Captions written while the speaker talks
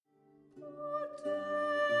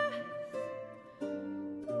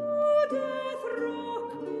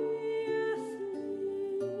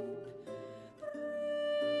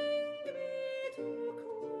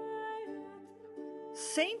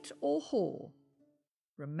or whore?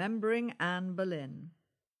 Remembering Anne Boleyn.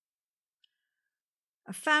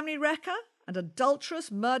 A family wrecker and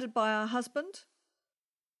adulteress murdered by her husband?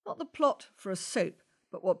 Not the plot for a soap,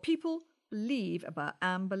 but what people believe about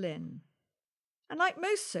Anne Boleyn. And like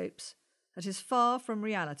most soaps, that is far from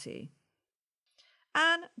reality.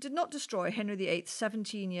 Anne did not destroy Henry VIII's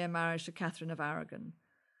 17-year marriage to Catherine of Aragon.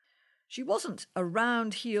 She wasn't a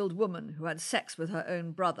round-heeled woman who had sex with her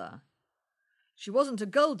own brother. She wasn't a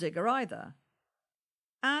gold digger either.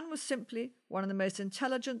 Anne was simply one of the most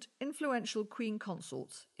intelligent, influential queen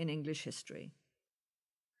consorts in English history.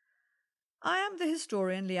 I am the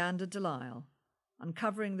historian Leander Delisle,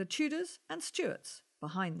 uncovering the Tudors and Stuarts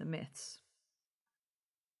behind the myths.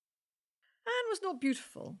 Anne was not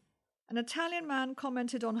beautiful. An Italian man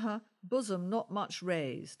commented on her bosom not much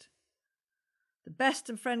raised. The best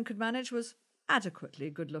a friend could manage was adequately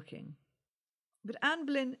good-looking. But Anne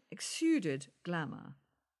Boleyn exuded glamour.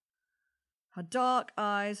 Her dark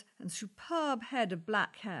eyes and superb head of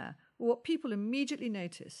black hair were what people immediately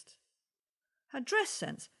noticed. Her dress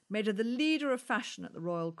sense made her the leader of fashion at the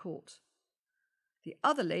royal court. The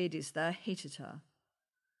other ladies there hated her.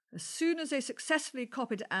 As soon as they successfully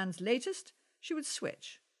copied Anne's latest, she would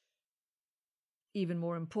switch. Even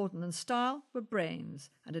more important than style were brains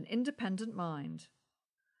and an independent mind.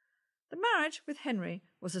 The marriage with Henry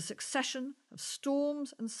was a succession of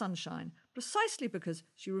storms and sunshine, precisely because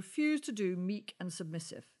she refused to do meek and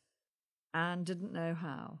submissive. Anne didn't know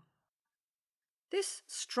how. This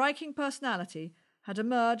striking personality had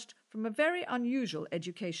emerged from a very unusual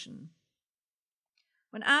education.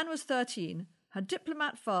 When Anne was 13, her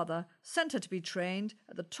diplomat father sent her to be trained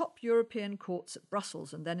at the top European courts at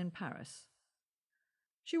Brussels and then in Paris.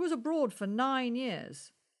 She was abroad for 9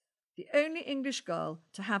 years, the only English girl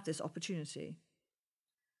to have this opportunity.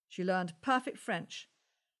 She learned perfect French,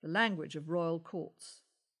 the language of royal courts.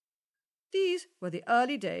 These were the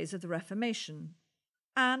early days of the Reformation.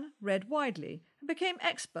 Anne read widely and became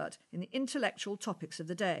expert in the intellectual topics of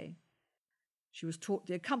the day. She was taught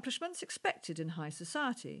the accomplishments expected in high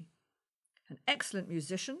society. An excellent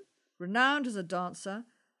musician, renowned as a dancer,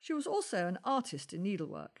 she was also an artist in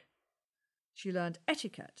needlework. She learned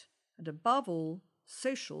etiquette and, above all,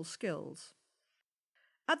 social skills.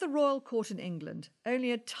 At the royal court in England,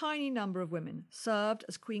 only a tiny number of women served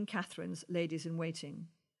as Queen Catherine's ladies-in-waiting.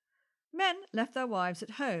 Men left their wives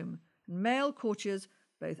at home, and male courtiers,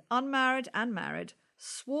 both unmarried and married,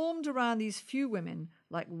 swarmed around these few women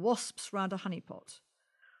like wasps round a honeypot.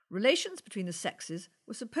 Relations between the sexes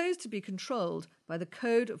were supposed to be controlled by the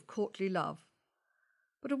code of courtly love.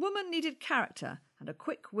 But a woman needed character and a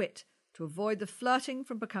quick wit to avoid the flirting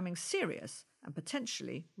from becoming serious and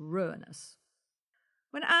potentially ruinous.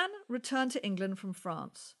 When Anne returned to England from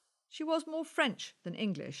France, she was more French than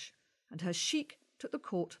English, and her chic took the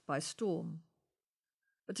court by storm.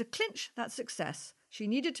 But to clinch that success, she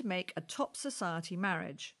needed to make a top society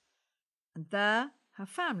marriage, and there her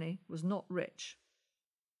family was not rich.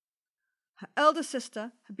 Her elder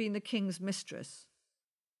sister had been the king's mistress.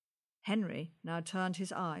 Henry now turned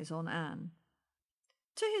his eyes on Anne.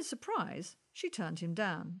 To his surprise, she turned him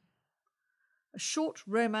down. A short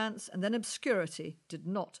romance and then obscurity did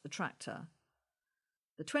not attract her.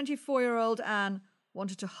 The 24-year-old Anne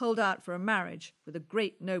wanted to hold out for a marriage with a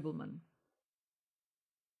great nobleman.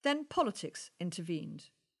 Then politics intervened.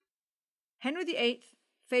 Henry VIII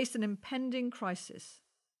faced an impending crisis.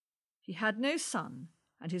 He had no son,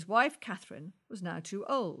 and his wife Catherine was now too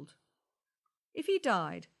old. If he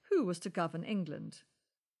died, who was to govern England?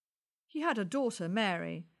 He had a daughter,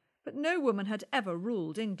 Mary, but no woman had ever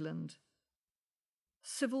ruled England.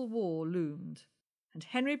 Civil war loomed, and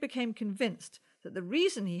Henry became convinced that the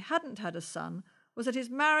reason he hadn't had a son was that his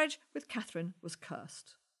marriage with Catherine was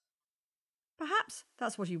cursed. Perhaps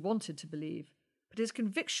that's what he wanted to believe, but his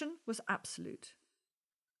conviction was absolute.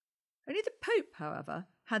 Only the Pope, however,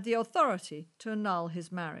 had the authority to annul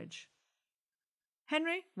his marriage.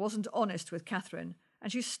 Henry wasn't honest with Catherine,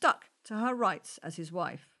 and she stuck to her rights as his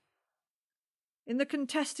wife. In the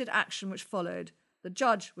contested action which followed, the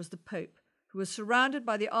judge was the Pope, who was surrounded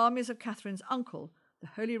by the armies of Catherine's uncle, the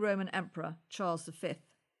Holy Roman Emperor Charles V.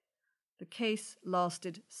 The case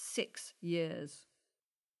lasted 6 years.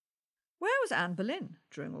 Where was Anne Boleyn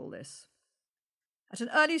during all this? At an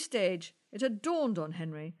early stage, it had dawned on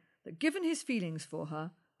Henry that given his feelings for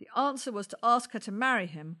her, the answer was to ask her to marry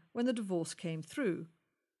him when the divorce came through.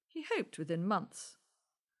 He hoped within months.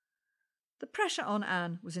 The pressure on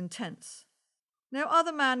Anne was intense. No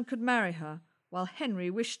other man could marry her, while Henry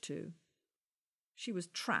wished to. She was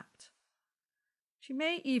trapped. She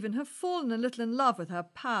may even have fallen a little in love with her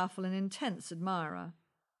powerful and intense admirer.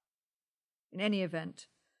 In any event,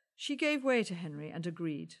 She gave way to Henry and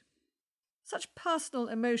agreed. Such personal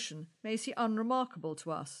emotion may seem unremarkable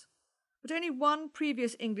to us, but only one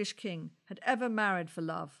previous English king had ever married for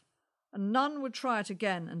love, and none would try it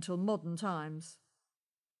again until modern times.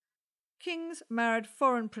 Kings married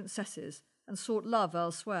foreign princesses and sought love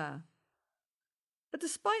elsewhere. But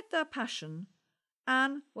despite their passion,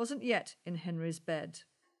 Anne wasn't yet in Henry's bed.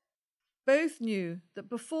 Both knew that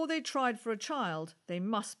before they tried for a child, they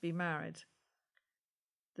must be married.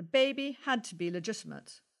 The baby had to be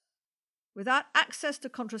legitimate. Without access to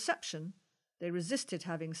contraception, they resisted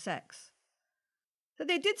having sex. That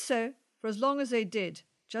they did so for as long as they did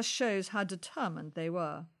just shows how determined they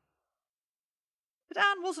were. But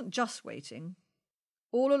Anne wasn't just waiting.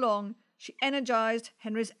 All along, she energized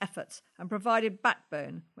Henry's efforts and provided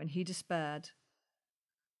backbone when he despaired.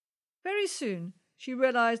 Very soon, she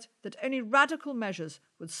realized that only radical measures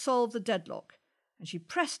would solve the deadlock, and she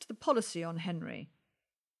pressed the policy on Henry.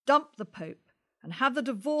 Dump the Pope and have the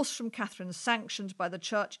divorce from Catherine sanctioned by the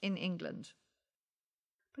Church in England.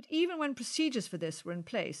 But even when procedures for this were in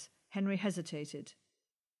place, Henry hesitated.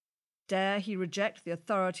 Dare he reject the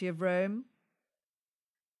authority of Rome?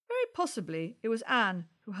 Very possibly it was Anne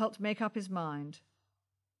who helped make up his mind.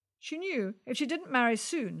 She knew if she didn't marry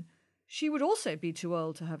soon, she would also be too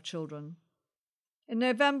old to have children. In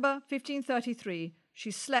November 1533, she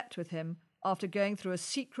slept with him after going through a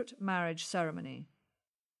secret marriage ceremony.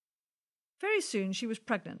 Very soon she was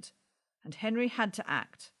pregnant, and Henry had to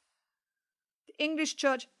act. The English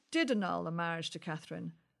Church did annul the marriage to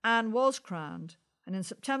Catherine. Anne was crowned, and in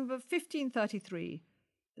September 1533,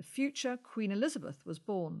 the future Queen Elizabeth was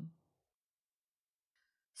born.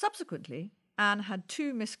 Subsequently, Anne had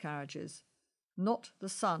 2 miscarriages, not the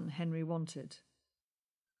son Henry wanted.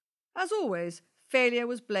 As always, failure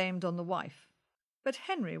was blamed on the wife, but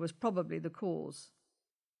Henry was probably the cause.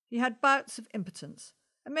 He had bouts of impotence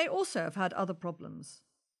and may also have had other problems.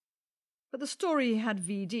 But the story he had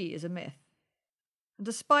VD is a myth, and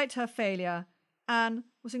despite her failure, Anne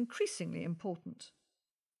was increasingly important.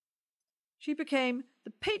 She became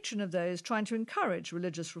the patron of those trying to encourage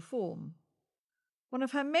religious reform. One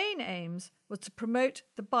of her main aims was to promote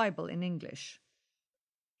the Bible in English.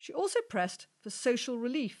 She also pressed for social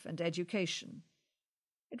relief and education.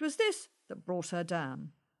 It was this that brought her down.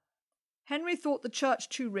 Henry thought the church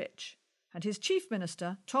too rich, and his chief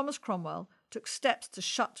minister, Thomas Cromwell, took steps to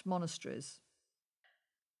shut monasteries.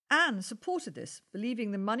 Anne supported this,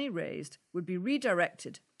 believing the money raised would be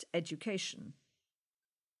redirected to education.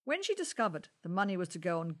 When she discovered the money was to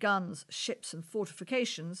go on guns, ships, and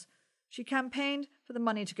fortifications, she campaigned for the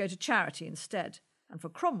money to go to charity instead, and for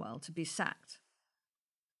Cromwell to be sacked.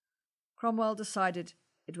 Cromwell decided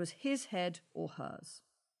it was his head or hers.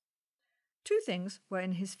 2 things were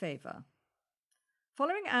in his favour.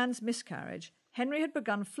 Following Anne's miscarriage, Henry had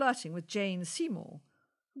begun flirting with Jane Seymour,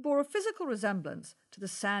 who bore a physical resemblance to the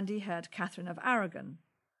sandy-haired Catherine of Aragon,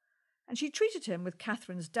 and she treated him with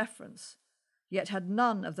Catherine's deference, yet had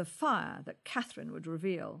none of the fire that Catherine would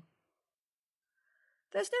reveal.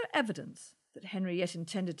 There's no evidence that Henry yet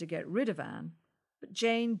intended to get rid of Anne, but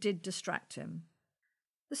Jane did distract him.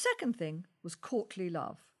 The second thing was courtly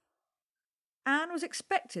love. Anne was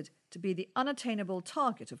expected to be the unattainable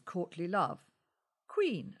target of courtly love,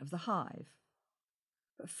 queen of the hive.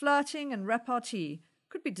 But flirting and repartee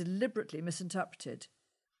could be deliberately misinterpreted,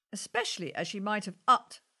 especially as she might have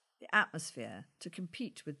upped the atmosphere to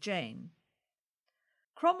compete with Jane.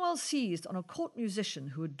 Cromwell seized on a court musician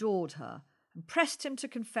who adored her and pressed him to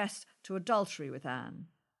confess to adultery with Anne.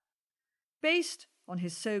 Based on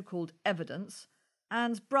his so-called evidence,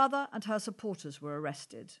 Anne's brother and her supporters were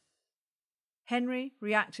arrested. Henry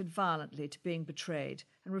reacted violently to being betrayed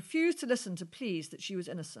and refused to listen to pleas that she was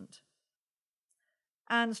innocent.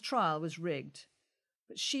 Anne's trial was rigged,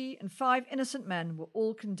 but she and 5 innocent men were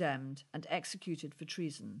all condemned and executed for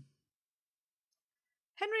treason.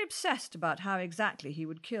 Henry obsessed about how exactly he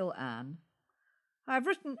would kill Anne. I have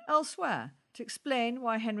written elsewhere to explain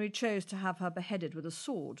why Henry chose to have her beheaded with a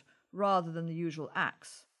sword rather than the usual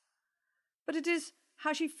axe. But it is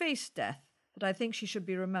how she faced death that I think she should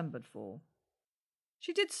be remembered for.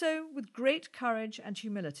 She did so with great courage and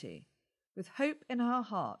humility, with hope in her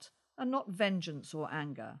heart and not vengeance or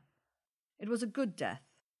anger. It was a good death,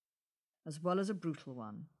 as well as a brutal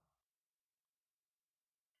one.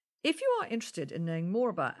 If you are interested in knowing more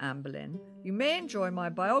about Anne Boleyn, you may enjoy my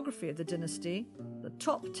biography of the dynasty, the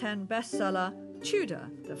top 10 bestseller, Tudor,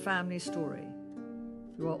 The Family Story.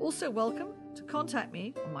 You are also welcome to contact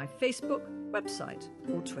me on my Facebook, website,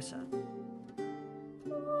 or Twitter.